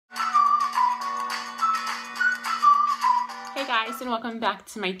Hey guys, and welcome back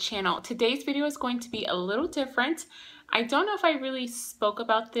to my channel. Today's video is going to be a little different. I don't know if I really spoke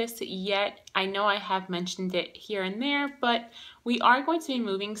about this yet. I know I have mentioned it here and there, but we are going to be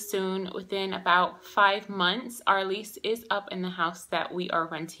moving soon, within about 5 months. Our lease is up in the house that we are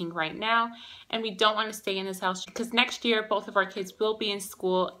renting right now, and we don't want to stay in this house because next year both of our kids will be in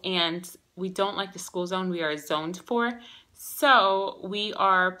school, and we don't like the school zone we are zoned for. So we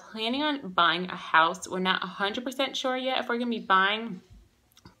are planning on buying a house. We're not 100% sure yet if we're going to be buying,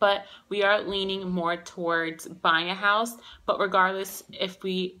 but we are leaning more towards buying a house. But regardless if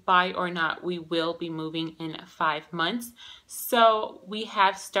we buy or not, we will be moving in 5 months. So we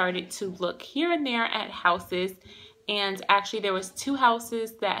have started to look here and there at houses, and actually there was 2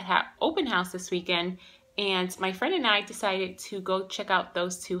 houses that had open house this weekend, and my friend and I decided to go check out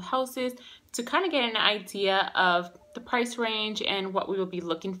those 2 houses to kind of get an idea of the price range and what we will be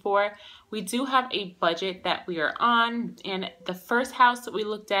looking for. We do have a budget that we are on, and the first house that we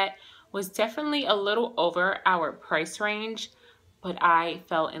looked at was definitely a little over our price range, but I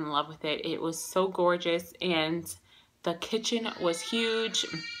fell in love with it. It was so gorgeous, and the kitchen was huge.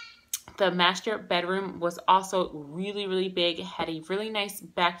 The master bedroom was also really big. It had a really nice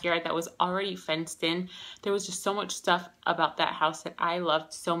backyard that was already fenced in. There was just so much stuff about that house that I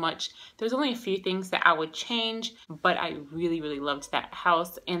loved so much. There's only a few things that I would change, but I really loved that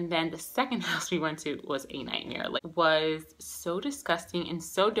house. And then the second house we went to was a nightmare. Like, it was so disgusting and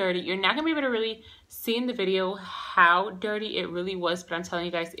so dirty. You're not gonna be able to really see in the video how dirty it really was, but I'm telling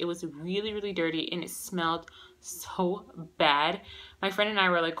you guys, it was really dirty, and it smelled so bad. My friend and I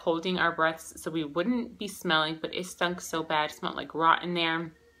were like holding our breaths so we wouldn't be smelling, but it stunk so bad. It smelled like rot in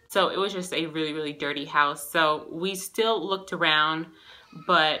there. So it was just a really dirty house. So we still looked around,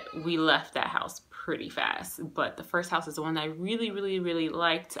 but we left that house pretty fast. But the first house is the one that I really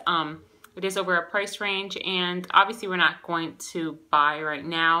liked. It is over our price range, and obviously we're not going to buy right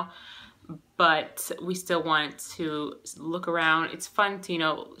now, but we still want to look around. It's fun to, you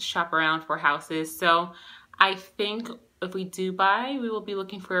know, shop around for houses. So I think if we do buy, we will be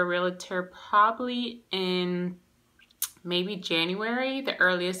looking for a realtor probably in maybe January, the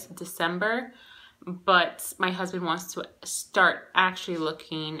earliest December. But my husband wants to start actually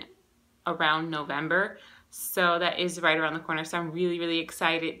looking around November. So that is right around the corner. So I'm really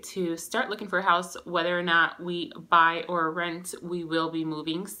excited to start looking for a house. Whether or not we buy or rent, we will be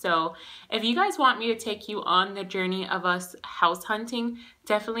moving. So if you guys want me to take you on the journey of us house hunting,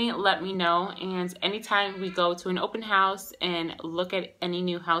 definitely let me know. And anytime we go to an open house and look at any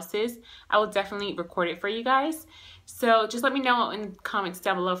new houses, I will definitely record it for you guys. So just let me know in the comments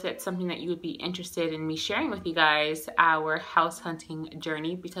down below if that's something that you would be interested in me sharing with you guys, our house hunting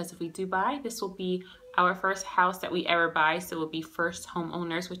journey. Because if we do buy, this will be our first house that we ever buy, so we'll be first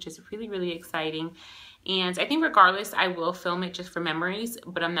homeowners, which is really exciting. And I think regardless, I will film it just for memories,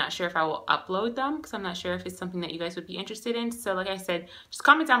 but I'm not sure if I will upload them because I'm not sure if it's something that you guys would be interested in. So like I said, just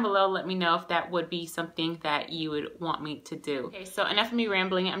comment down below, let me know if that would be something that you would want me to do. Okay, so enough of me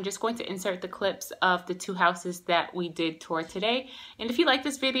rambling. I'm just going to insert the clips of the 2 houses that we did tour today. And if you like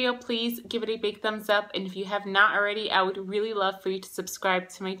this video, please give it a big thumbs up. And if you have not already, I would really love for you to subscribe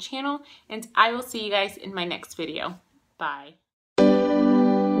to my channel. And I will see you guys in my next video. Bye.